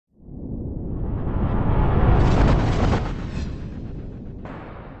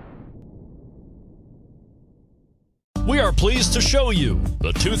pleased to show you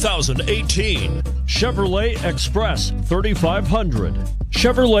the 2018 Chevrolet Express 3500.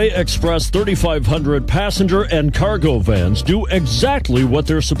 Chevrolet Express 3500 passenger and cargo vans do exactly what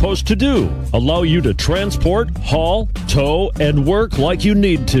they're supposed to do. Allow you to transport, haul, tow, and work like you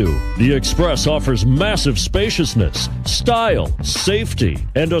need to. The Express offers massive spaciousness, style, safety,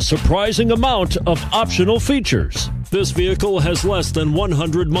 and a surprising amount of optional features. This vehicle has less than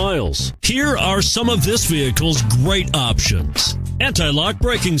 100 miles. Here are some of this vehicle's great options: anti-lock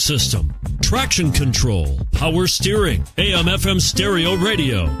braking system, traction control, power steering, AM/FM stereo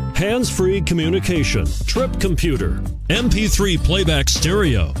radio, hands-free communication, trip computer, MP3 playback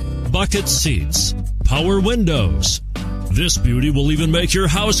stereo, bucket seats, power windows. This beauty will even make your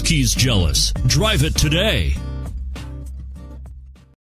house keys jealous. Drive it today.